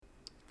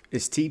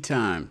It's tea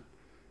time.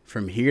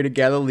 From here to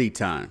Galilee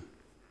time.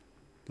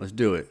 Let's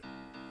do it.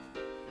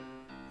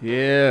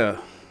 Yeah.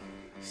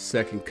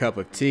 Second cup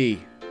of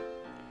tea.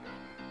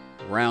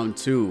 Round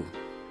two,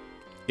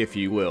 if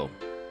you will.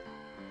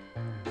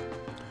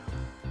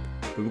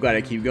 But we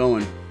gotta keep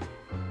going.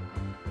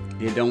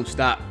 It don't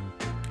stop.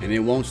 And it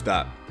won't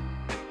stop.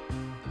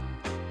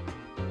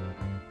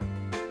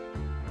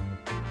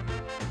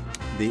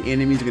 The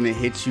enemy's gonna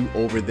hit you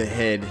over the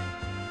head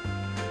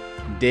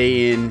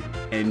day in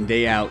and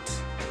day out.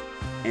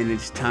 And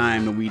it's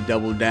time that we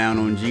double down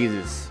on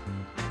Jesus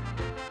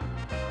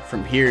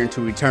from here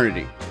into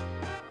eternity.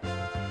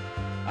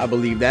 I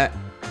believe that.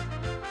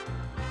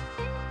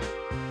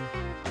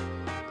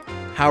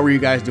 How are you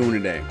guys doing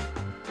today?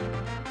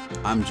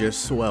 I'm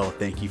just swell.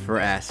 Thank you for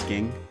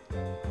asking.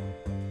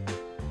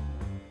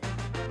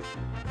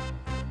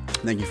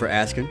 Thank you for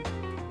asking.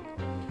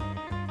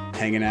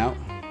 Hanging out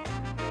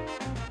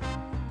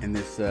in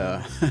this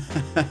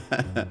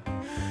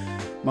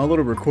my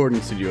little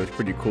recording studio is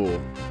pretty cool.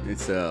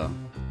 It's a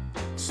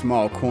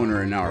small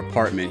corner in our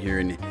apartment here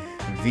in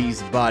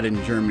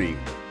Wiesbaden, Germany,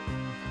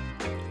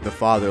 the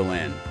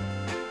fatherland.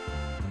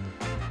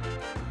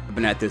 I've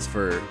been at this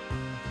for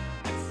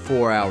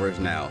 4 hours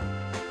now,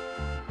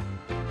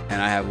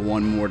 and I have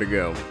one more to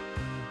go.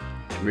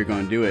 We're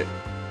gonna do it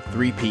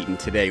three-peating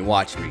today.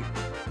 Watch me.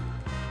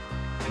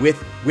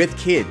 With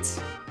kids,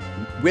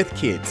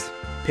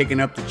 picking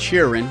up the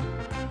cheering.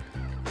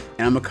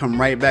 And I'm going to come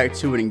right back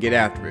to it and get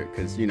after it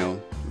because, you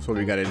know, that's what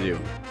we got to do.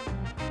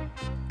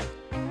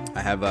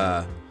 I have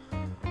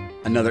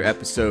another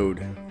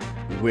episode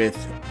with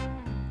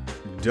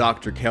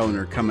Dr.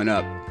 Kellner coming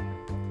up.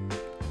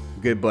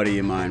 Good buddy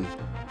of mine.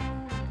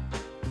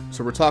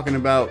 So we're talking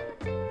about,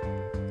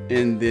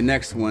 in the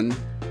next one,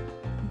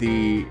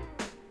 the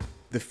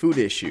food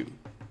issue.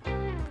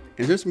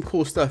 And there's some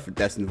cool stuff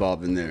that's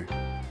involved in there.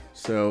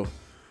 So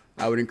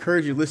I would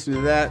encourage you to listen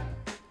to that.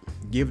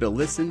 Give it a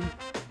listen.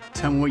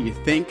 Tell me what you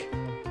think.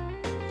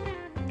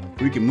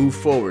 We can move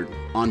forward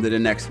on to the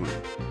next one.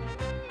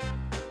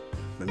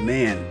 But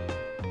man,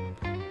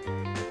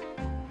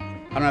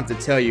 I don't have to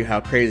tell you how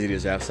crazy it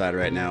is outside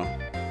right now.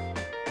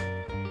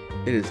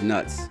 It is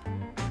nuts.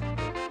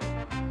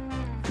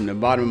 From the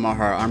bottom of my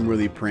heart, I'm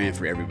really praying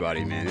for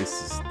everybody, man.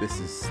 This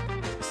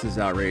is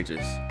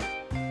outrageous.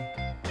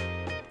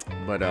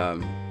 But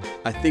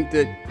I think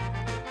that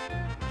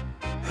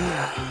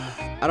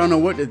I don't know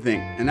what to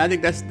think, and I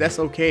think that's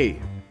okay.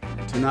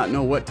 To not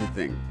know what to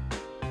think,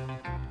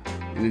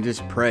 and to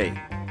just pray.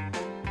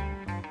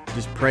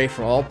 Just pray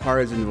for all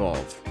parties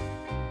involved.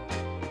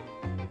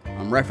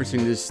 I'm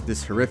referencing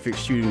this horrific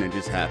shooting that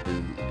just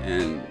happened,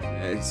 and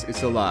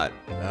it's a lot.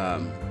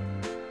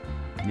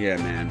 Yeah,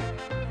 man.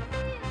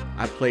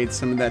 I played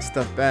some of that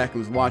stuff back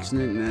and was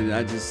watching it, and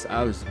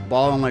I was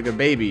bawling like a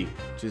baby,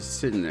 just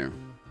sitting there.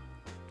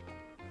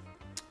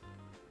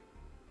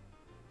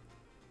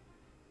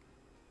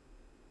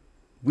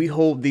 We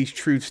hold these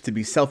truths to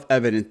be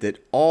self-evident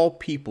that all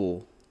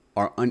people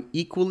are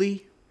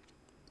unequally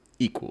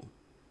equal.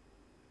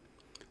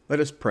 Let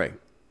us pray.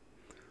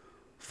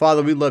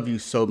 Father, we love you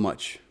so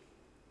much.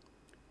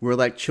 We're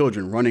like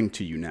children running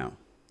to you now.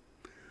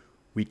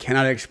 We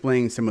cannot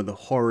explain some of the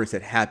horrors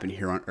that happen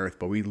here on earth,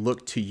 but we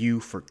look to you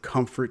for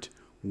comfort,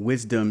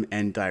 wisdom,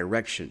 and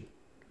direction.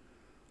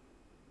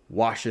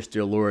 Wash us,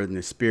 dear Lord, in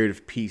the spirit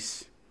of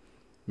peace.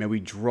 May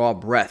we draw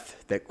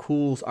breath that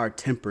cools our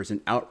tempers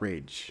and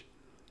outrage.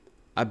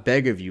 I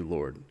beg of you,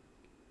 Lord,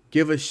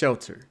 give us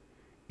shelter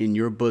in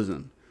your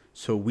bosom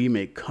so we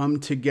may come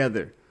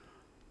together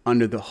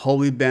under the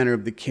holy banner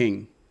of the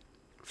King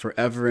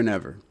forever and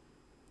ever.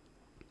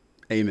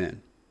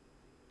 Amen.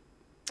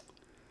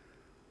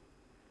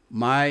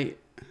 My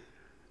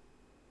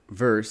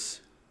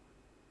verse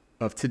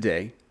of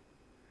today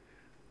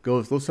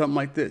goes a little something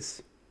like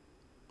this.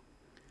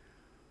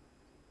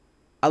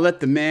 I let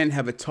the man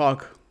have a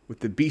talk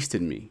with the beast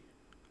in me.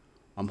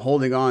 I'm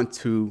holding on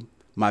to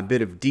my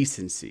bit of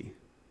decency.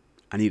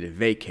 I need a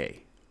vacay,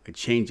 a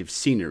change of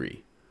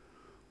scenery.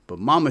 But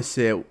mama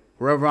said,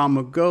 wherever I'm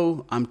going to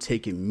go, I'm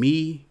taking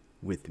me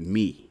with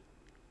me.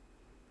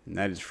 And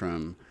that is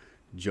from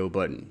Joe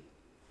Budden.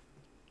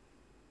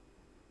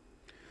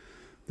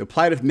 The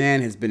plight of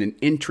man has been an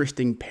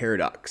interesting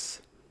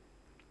paradox.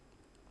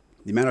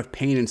 The amount of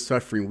pain and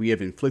suffering we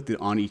have inflicted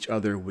on each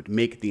other would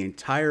make the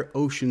entire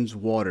ocean's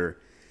water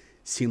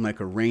seem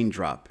like a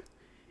raindrop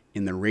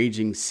in the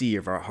raging sea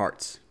of our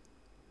hearts.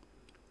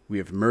 We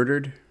have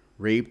murdered,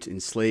 raped,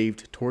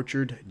 enslaved,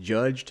 tortured,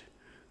 judged,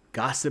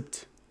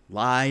 gossiped,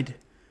 lied,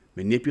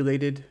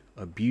 manipulated,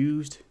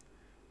 abused,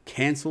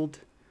 canceled,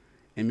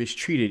 and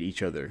mistreated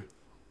each other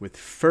with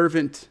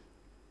fervent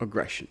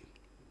aggression.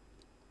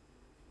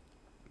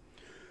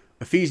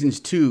 Ephesians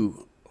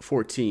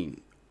 2:14.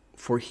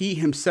 For he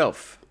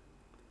himself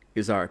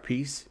is our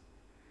peace.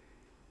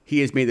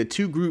 He has made the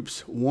two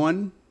groups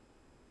one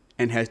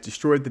and has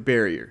destroyed the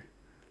barrier,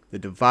 the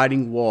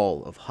dividing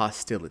wall of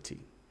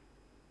hostility.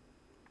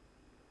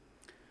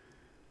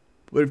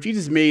 But if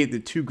Jesus made the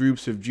two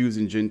groups of Jews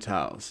and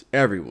Gentiles,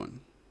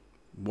 everyone,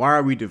 Why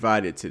are we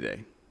divided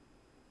today?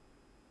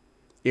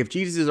 If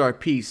Jesus is our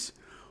peace,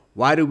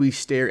 why do we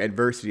stare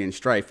adversity and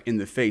strife in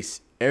the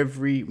face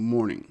every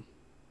morning?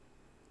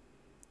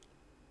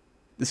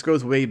 This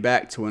goes way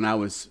back to when I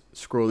was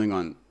scrolling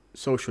on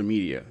social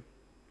media.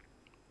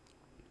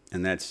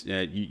 And that's,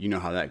 you know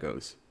how that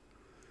goes.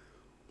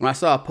 When I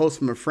saw a post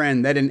from a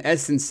friend that in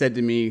essence said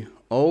to me,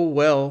 oh,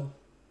 well,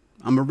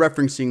 I'm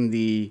referencing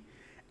the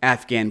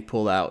Afghan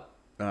pullout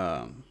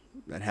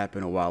that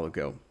happened a while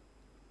ago.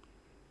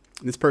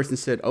 This person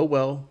said, oh,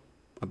 well,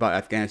 about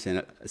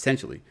Afghanistan,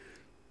 essentially.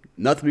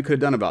 Nothing we could have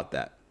done about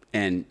that.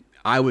 And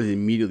I was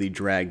immediately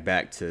dragged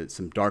back to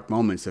some dark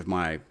moments of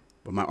my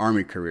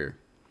Army career.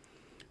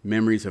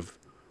 Memories of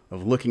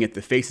looking at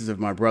the faces of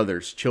my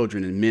brothers,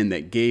 children, and men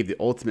that gave the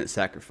ultimate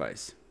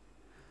sacrifice.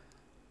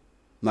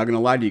 I'm not going to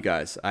lie to you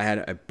guys. I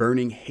had a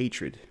burning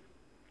hatred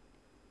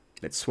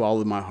that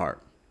swallowed my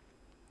heart.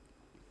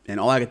 And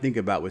all I could think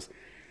about was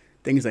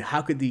things like,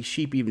 how could these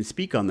sheep even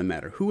speak on the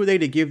matter? Who are they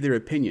to give their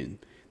opinion?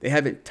 They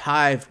haven't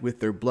tithed with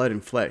their blood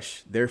and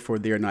flesh. Therefore,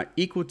 they are not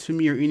equal to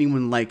me or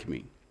anyone like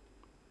me.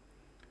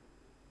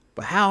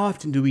 But how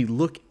often do we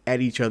look at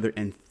each other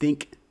and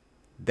think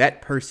that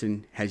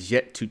person has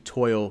yet to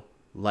toil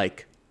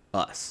like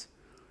us?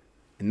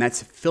 And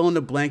that's fill in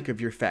the blank of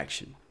your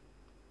faction.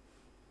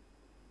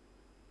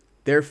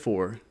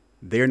 Therefore,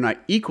 they're not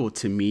equal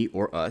to me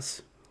or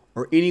us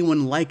or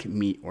anyone like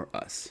me or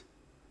us.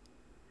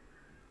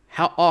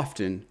 How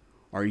often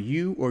are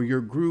you or your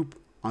group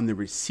on the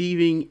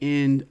receiving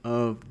end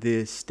of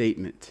this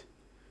statement?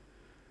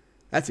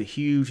 That's a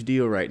huge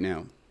deal right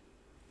now.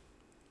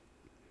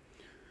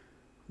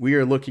 We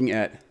are looking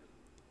at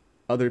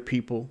other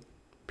people,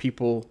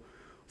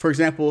 for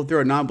example, there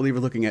are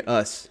non-believers looking at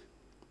us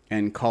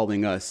and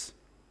calling us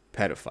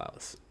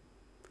pedophiles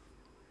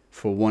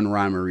for one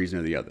rhyme or reason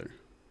or the other.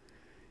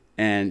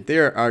 And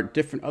there are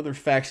different other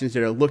factions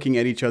that are looking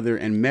at each other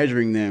and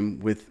measuring them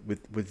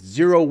with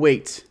zero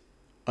weight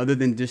other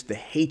than just the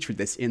hatred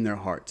that's in their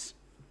hearts.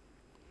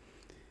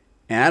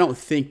 And I don't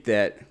think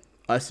that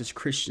us as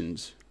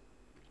Christians,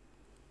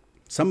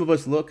 some of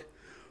us look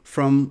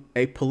from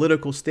a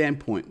political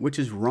standpoint, which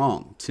is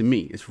wrong to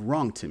me. It's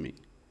wrong to me.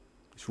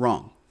 It's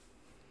wrong.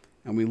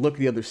 And we look at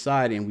the other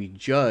side and we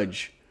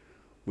judge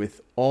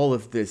with all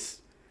of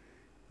this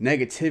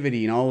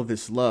negativity and all of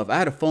this love. I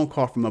had a phone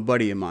call from a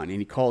buddy of mine, and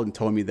he called and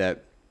told me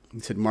that, he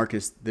said,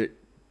 Marcus,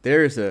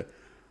 there is a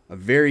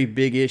very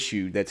big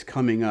issue that's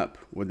coming up,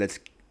 or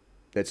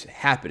that's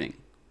happening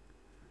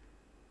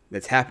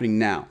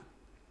now.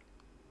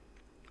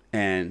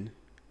 And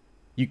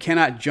you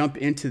cannot jump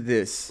into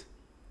this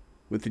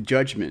with the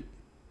judgment.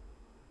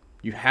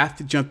 You have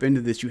to jump into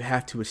this. You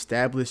have to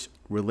establish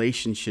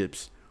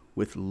relationships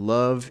with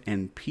love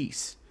and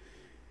peace.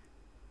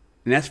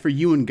 And that's for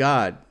you and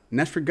God. And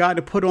that's for God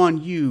to put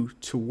on you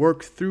to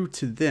work through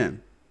to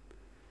them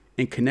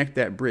and connect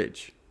that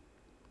bridge.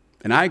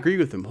 And I agree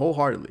with him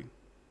wholeheartedly.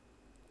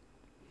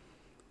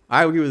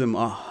 I agree with him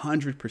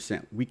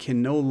 100%. We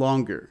can no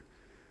longer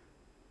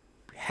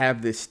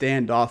have this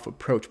standoff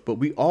approach, but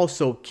we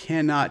also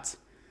cannot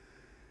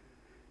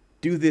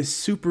do this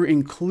super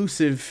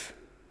inclusive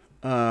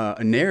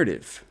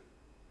narrative.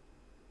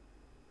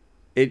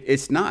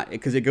 It's not,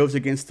 because it goes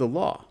against the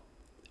law.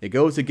 It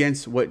goes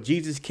against what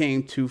Jesus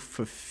came to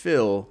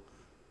fulfill,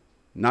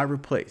 not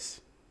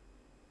replace.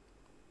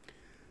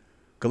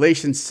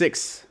 Galatians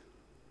 6,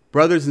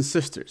 brothers and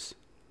sisters,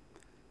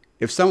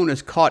 if someone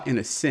is caught in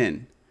a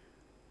sin,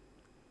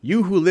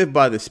 you who live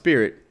by the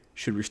Spirit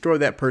should restore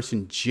that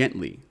person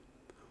gently,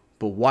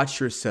 but watch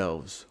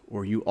yourselves,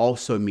 or you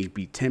also may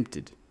be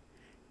tempted.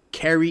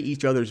 Carry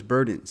each other's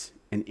burdens,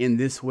 and in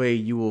this way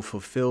you will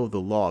fulfill the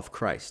law of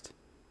Christ.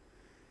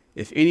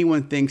 If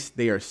anyone thinks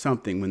they are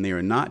something when they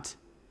are not,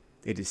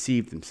 they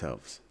deceive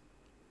themselves.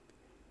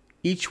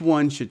 Each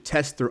one should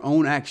test their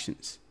own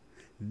actions.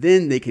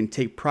 Then they can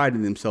take pride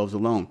in themselves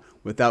alone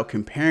without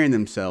comparing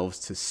themselves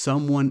to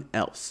someone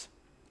else.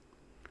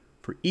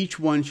 For each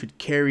one should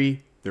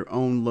carry their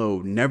own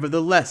load.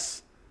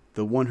 Nevertheless,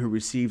 the one who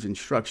receives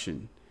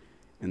instruction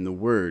in the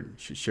word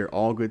should share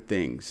all good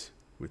things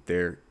with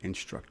their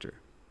instructor.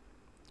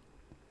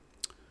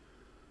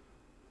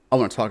 I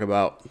want to talk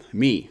about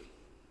me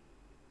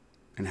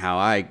and how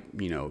I,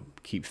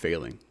 keep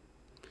failing.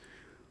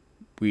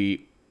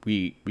 We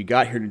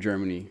got here to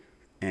Germany,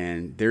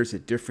 and there's a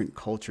different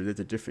culture. There's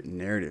a different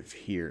narrative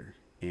here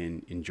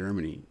in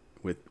Germany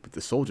with the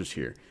soldiers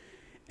here.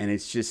 And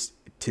it's just,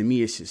 to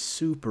me, it's just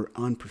super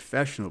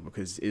unprofessional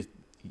because it's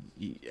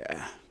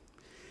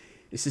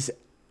just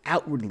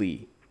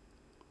outwardly,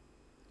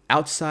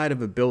 outside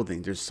of a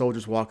building, there's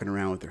soldiers walking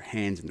around with their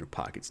hands in their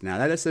pockets. Now,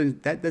 that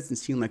doesn't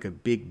seem like a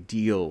big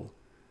deal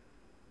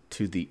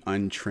to the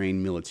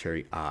untrained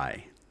military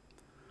eye.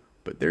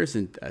 But there's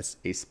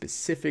a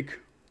specific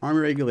Army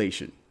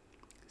regulation,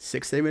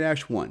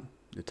 678-1,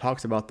 that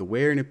talks about the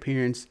wear and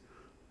appearance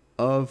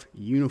of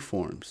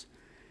uniforms.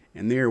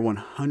 And they are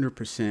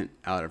 100%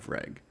 out of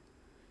reg.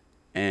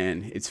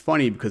 And it's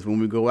funny because when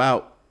we go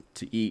out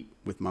to eat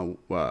with my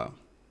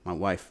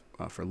wife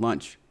for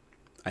lunch,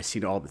 I see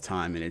it all the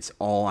time, and it's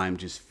all I'm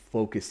just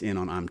focused in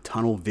on. I'm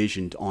tunnel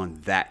visioned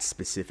on that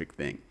specific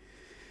thing.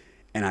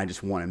 And I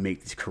just want to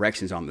make these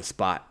corrections on the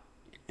spot.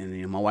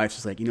 And my wife's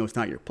just like, it's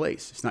not your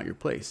place. It's not your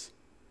place.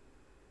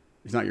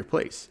 It's not your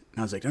place. And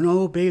I was like,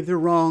 no, babe, they're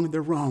wrong.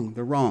 They're wrong.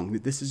 They're wrong.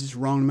 This is just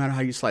wrong no matter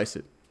how you slice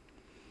it.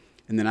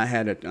 And then I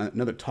had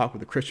another talk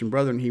with a Christian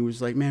brother, and he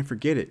was like, man,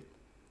 forget it.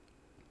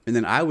 And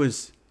then I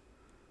was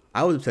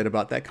upset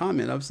about that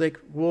comment. I was like,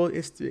 well,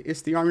 it's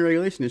the Army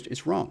regulation.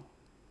 It's wrong.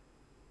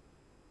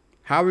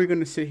 How are we going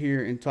to sit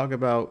here and talk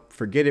about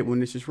forget it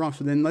when it's just wrong?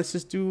 So then let's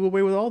just do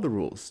away with all the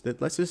rules.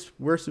 Let's just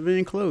wear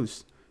civilian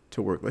clothes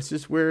to work. Let's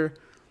just wear,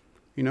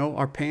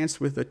 our pants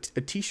with a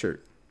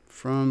t-shirt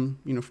from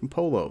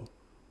Polo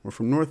or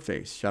from North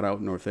Face. Shout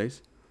out North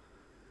Face.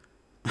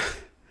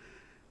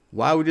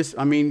 Why would just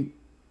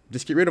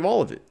get rid of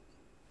all of it?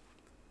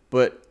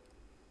 But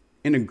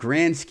in a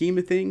grand scheme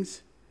of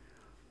things,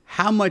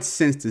 how much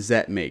sense does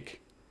that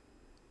make?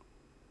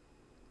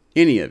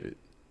 Any of it?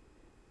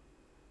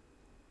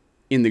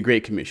 In the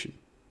Great Commission.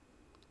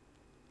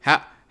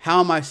 How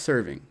am I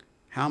serving?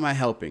 How am I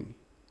helping?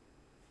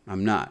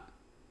 I'm not.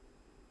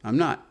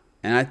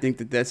 And I think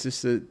that's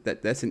just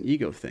that's an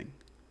ego thing.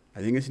 I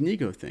think it's an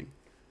ego thing.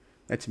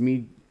 That's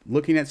me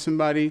looking at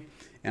somebody,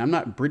 and I'm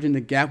not bridging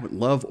the gap with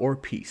love or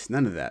peace.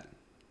 None of that.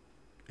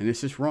 And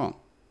it's just wrong.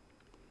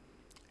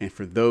 And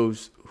for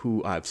those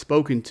who I've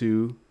spoken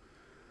to,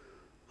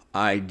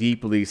 I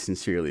deeply,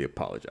 sincerely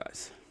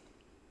apologize.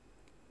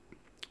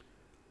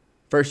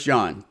 1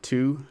 John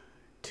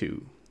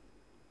 2:2.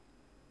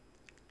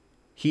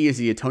 He is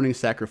the atoning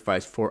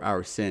sacrifice for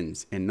our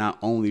sins, and not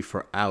only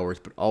for ours,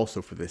 but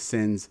also for the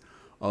sins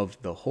of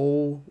the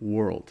whole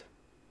world.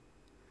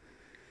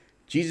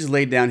 Jesus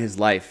laid down his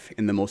life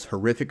in the most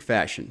horrific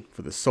fashion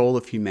for the soul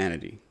of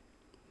humanity,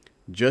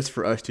 just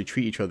for us to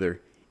treat each other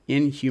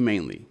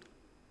inhumanely.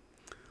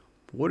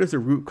 What is the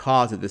root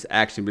cause of this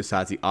action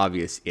besides the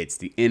obvious? It's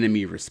the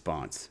enemy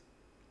response.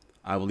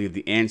 I believe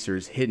the answer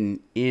is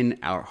hidden in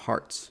our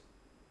hearts.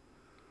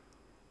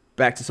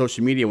 Back to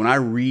social media. When I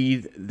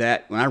read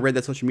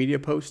that social media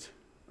post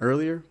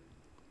earlier,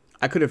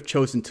 I could have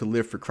chosen to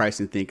live for Christ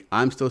and think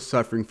I'm still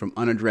suffering from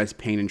unaddressed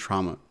pain and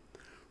trauma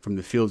from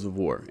the fields of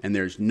war. And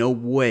there's no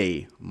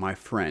way my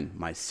friend,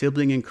 my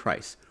sibling in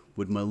Christ,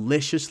 would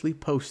maliciously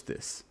post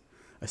this,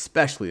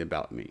 especially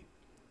about me.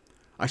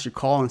 I should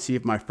call and see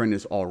if my friend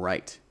is all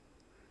right.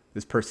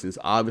 This person is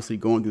obviously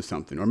going through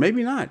something, or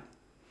maybe not.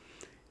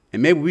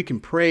 And maybe we can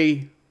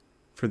pray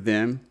for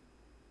them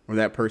or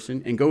that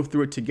person and go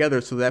through it together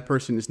so that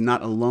person is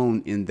not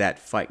alone in that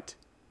fight.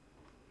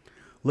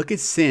 Look at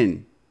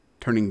sin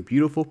turning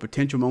beautiful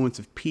potential moments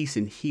of peace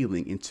and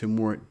healing into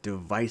more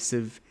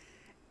divisive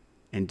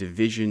and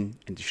division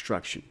and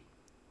destruction.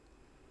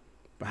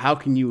 But how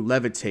can you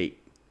levitate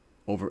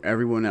over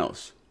everyone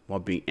else while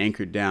being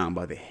anchored down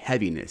by the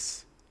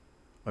heaviness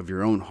of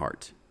your own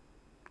heart?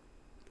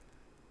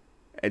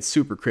 It's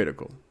super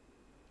critical.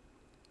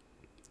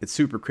 It's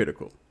super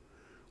critical.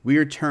 We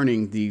are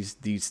turning these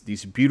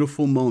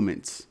beautiful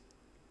moments,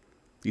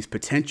 these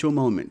potential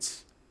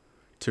moments,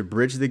 to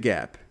bridge the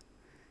gap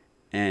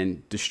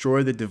and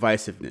destroy the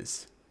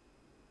divisiveness.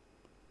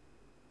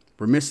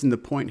 We're missing the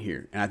point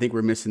here, and I think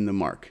we're missing the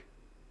mark.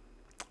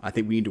 I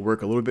think we need to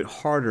work a little bit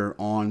harder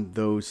on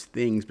those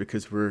things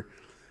because we're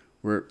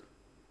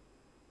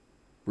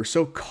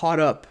so caught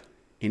up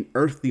in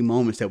earthly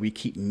moments that we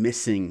keep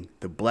missing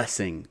the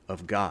blessing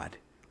of God.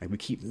 Like we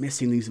keep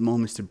missing these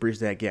moments to bridge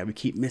that gap. We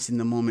keep missing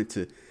the moment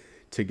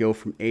to go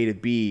from A to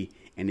B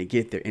and to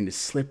get there and to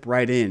slip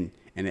right in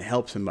and to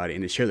help somebody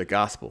and to share the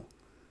gospel.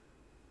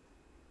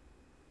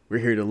 We're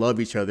here to love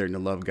each other and to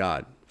love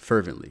God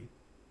fervently.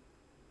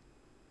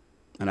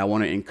 And I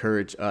want to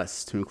encourage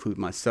us, to include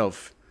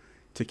myself,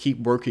 to keep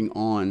working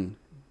on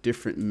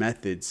different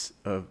methods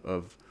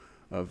of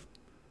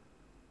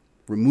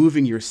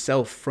removing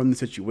yourself from the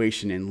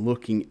situation and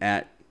looking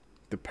at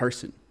the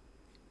person.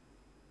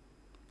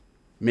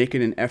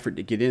 Making an effort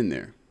to get in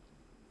there.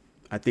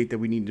 I think that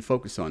we need to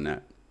focus on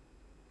that.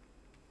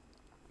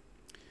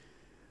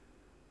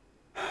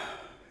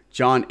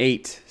 John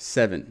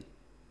 8:7.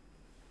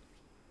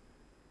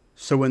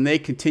 So when they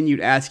continued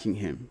asking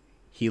him,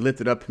 he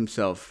lifted up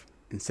himself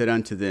and said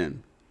unto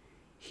them,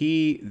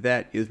 He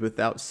that is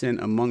without sin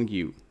among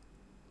you,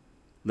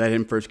 let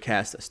him first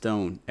cast a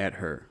stone at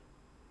her.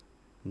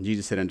 And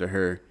Jesus said unto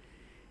her,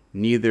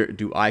 Neither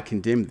do I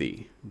condemn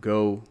thee.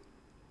 Go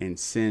and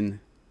sin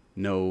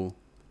no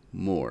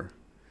more.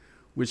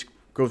 Which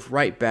goes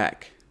right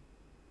back.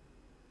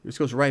 This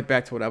goes right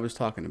back to what I was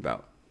talking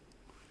about.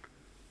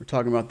 We're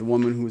talking about the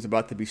woman who was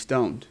about to be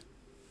stoned.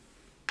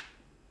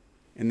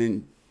 And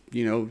then,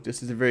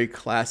 this is a very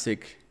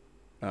classic,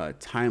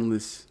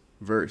 timeless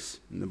verse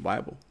in the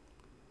Bible.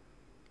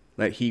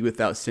 Let he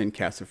without sin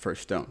cast the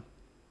first stone.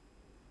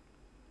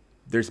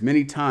 There's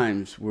many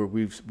times where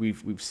we've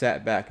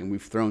sat back and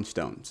we've thrown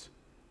stones.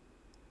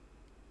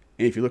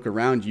 And if you look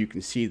around you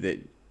can see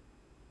that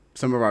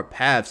some of our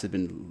paths have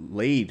been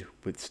laid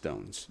with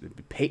stones,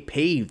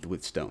 paved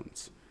with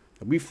stones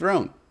that we've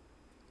thrown.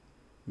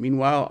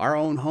 Meanwhile, our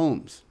own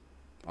homes,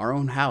 our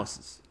own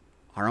houses,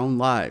 our own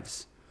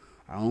lives,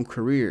 our own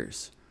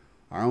careers,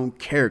 our own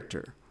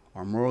character,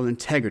 our moral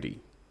integrity.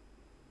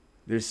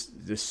 There's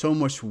so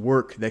much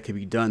work that can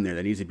be done there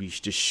that needs to be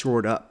just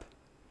shored up.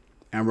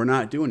 And we're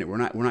not doing it. We're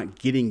not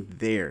getting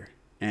there.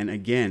 And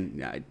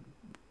again,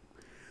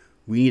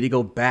 we need to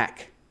go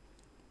back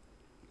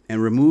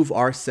and remove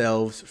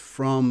ourselves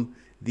from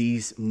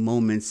these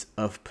moments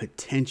of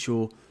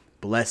potential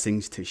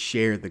blessings to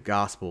share the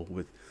gospel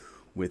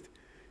with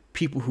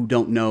people who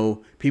don't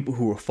know, people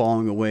who are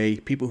falling away,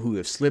 people who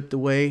have slipped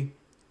away,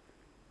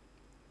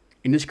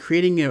 and just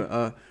creating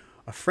a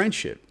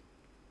friendship.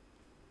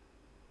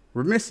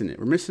 We're missing it.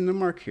 We're missing the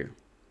mark here.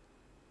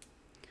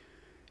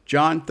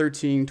 John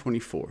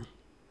 13:24.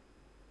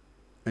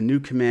 A new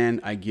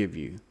command I give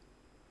you.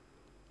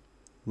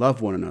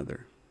 Love one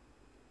another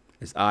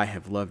as I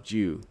have loved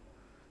you,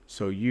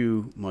 so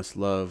you must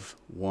love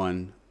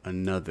one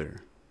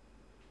another.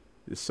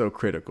 It's so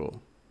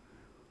critical.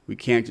 We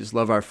can't just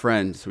love our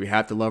friends. We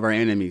have to love our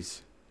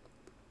enemies.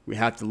 We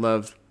have to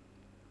love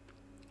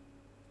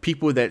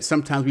people that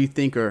sometimes we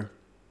think are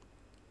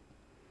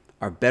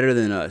better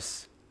than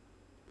us.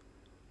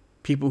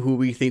 People who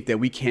we think that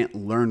we can't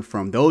learn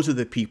from. Those are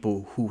the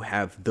people who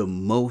have the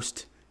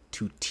most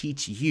to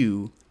teach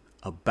you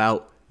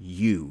about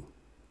you.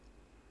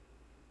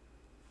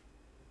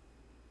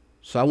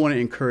 So I want to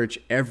encourage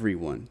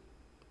everyone.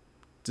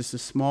 This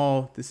is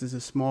a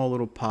small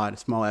little pod, a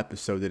small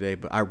episode today,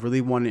 but I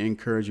really want to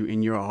encourage you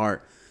in your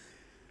heart.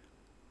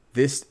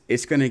 It's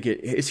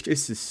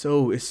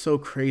so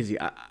crazy.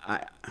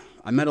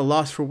 I'm at a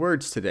loss for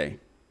words today.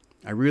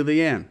 I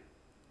really am.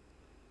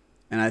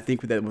 And I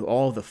think that with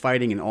all the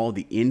fighting and all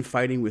the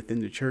infighting within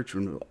the church,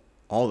 and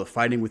all the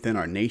fighting within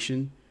our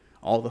nation,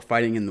 all the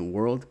fighting in the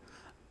world,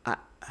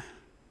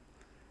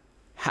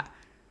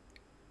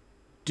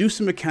 do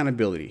some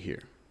accountability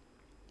here.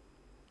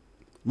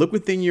 Look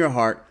within your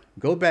heart.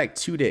 Go back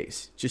 2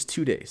 days, just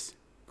 2 days.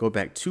 Go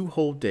back 2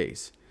 whole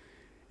days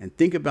and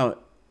think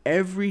about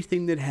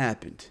everything that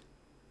happened.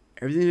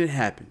 Everything that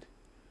happened.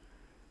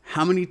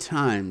 How many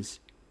times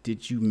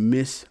did you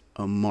miss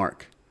a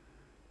mark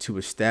to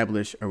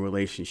establish a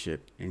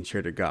relationship and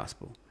share the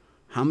gospel?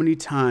 How many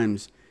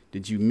times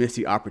did you miss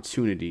the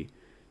opportunity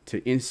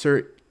to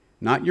insert,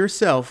 not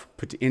yourself,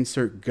 but to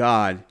insert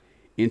God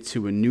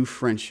into a new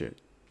friendship?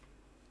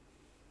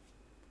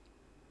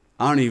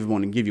 I don't even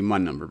want to give you my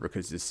number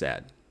because it's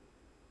sad.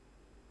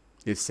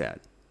 It's sad.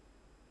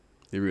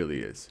 It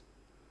really is.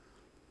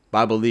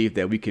 But I believe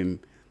that we can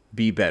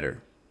be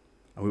better.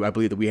 I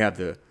believe that we have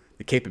the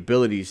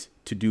capabilities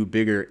to do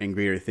bigger and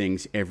greater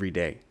things every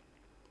day.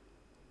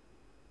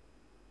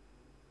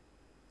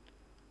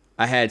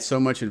 I had so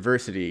much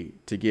adversity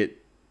to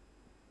get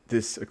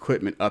this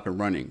equipment up and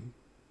running.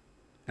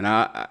 And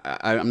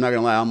I'm not going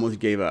to lie, I almost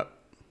gave up.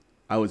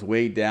 I was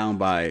weighed down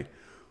by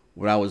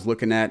what I was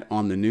looking at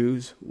on the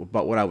news,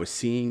 about what I was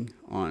seeing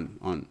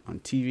on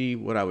TV,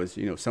 what I was,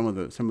 some of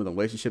the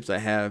relationships I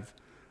have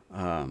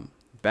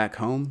back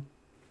home.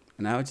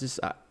 And I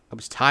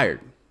was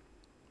tired.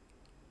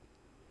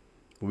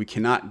 But we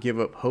cannot give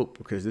up hope,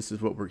 because this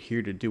is what we're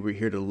here to do. We're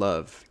here to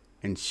love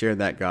and share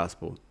that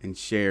gospel and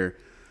share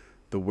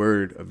the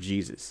word of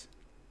Jesus.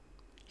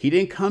 He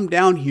didn't come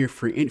down here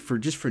for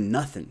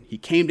nothing. He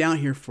came down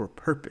here for a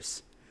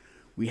purpose.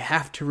 We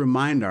have to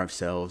remind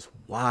ourselves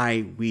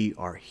why we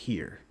are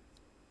here.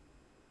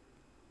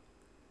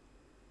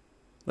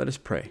 Let us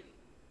pray.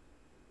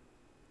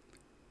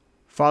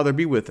 Father,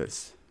 be with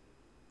us.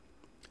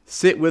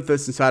 Sit with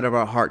us inside of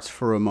our hearts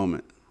for a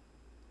moment.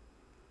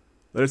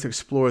 Let us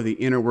explore the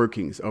inner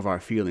workings of our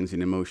feelings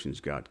and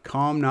emotions, God.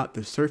 Calm not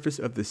the surface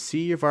of the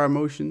sea of our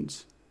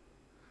emotions,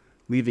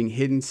 leaving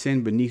hidden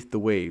sin beneath the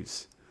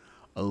waves.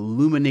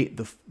 Illuminate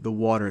the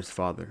waters,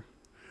 Father.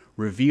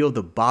 Reveal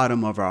the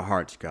bottom of our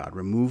hearts, God.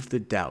 Remove the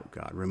doubt,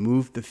 God.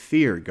 Remove the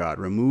fear, God.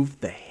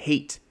 Remove the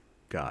hate,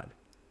 God.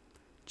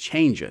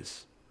 Change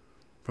us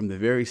from the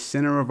very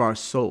center of our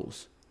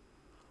souls.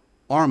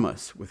 Arm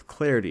us with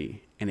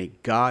clarity and a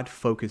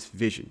God-focused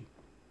vision.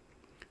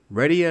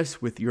 Ready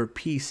us with your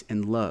peace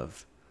and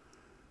love.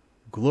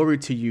 Glory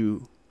to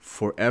you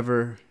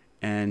forever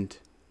and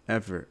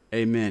ever.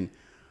 Amen.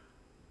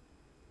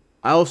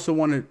 I also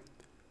want to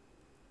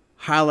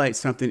highlight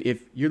something.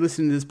 If you're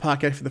listening to this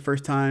podcast for the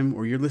first time,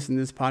 or you're listening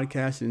to this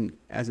podcast and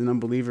as an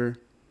unbeliever,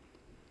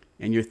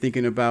 and you're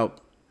thinking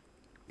about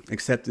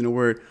accepting the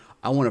word,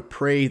 I want to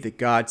pray that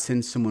God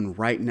sends someone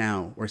right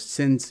now, or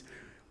sends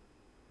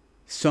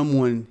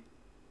someone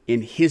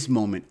in his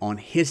moment, on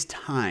his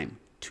time,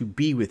 to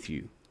be with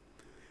you.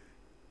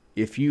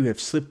 If you have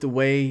slipped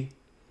away,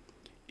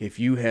 if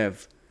you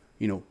have,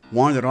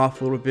 wandered off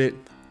a little bit,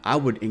 I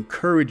would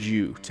encourage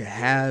you to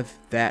have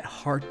that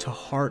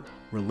heart-to-heart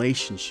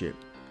relationship.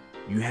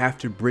 You have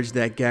to bridge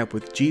that gap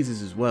with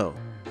Jesus as well.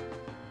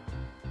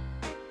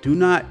 Do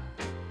not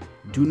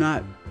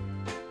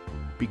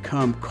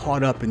become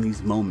caught up in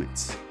these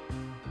moments,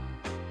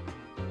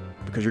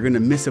 because you're going to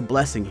miss a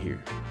blessing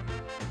here.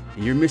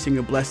 And you're missing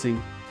a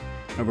blessing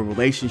of a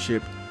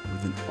relationship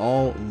with an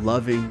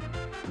all-loving,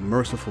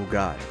 merciful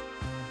God.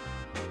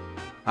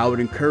 I would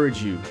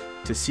encourage you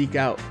to seek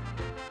out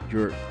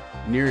your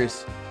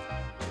nearest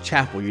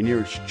chapel, your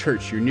nearest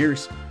church, your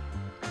nearest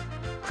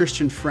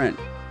Christian friend.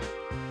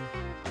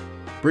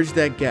 Bridge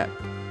that gap.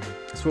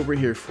 That's what we're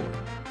here for.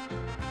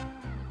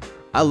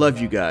 I love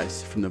you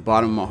guys from the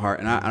bottom of my heart,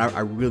 and I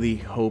really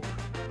hope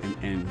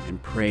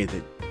and pray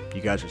that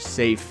you guys are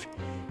safe,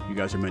 you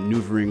guys are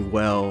maneuvering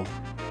well,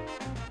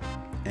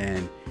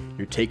 and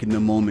you're taking the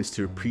moments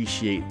to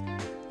appreciate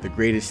the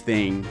greatest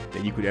thing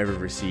that you could ever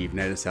receive, and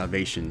that is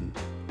salvation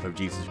of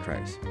Jesus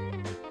Christ.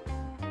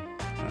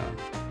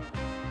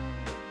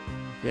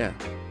 Yeah.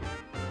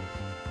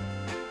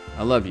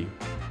 I love you.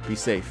 Be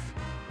safe.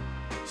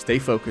 Stay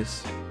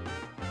focused.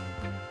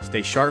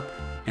 Stay sharp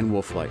and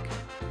wolf-like.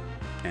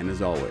 And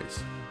as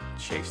always,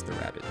 chase the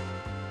rabbit.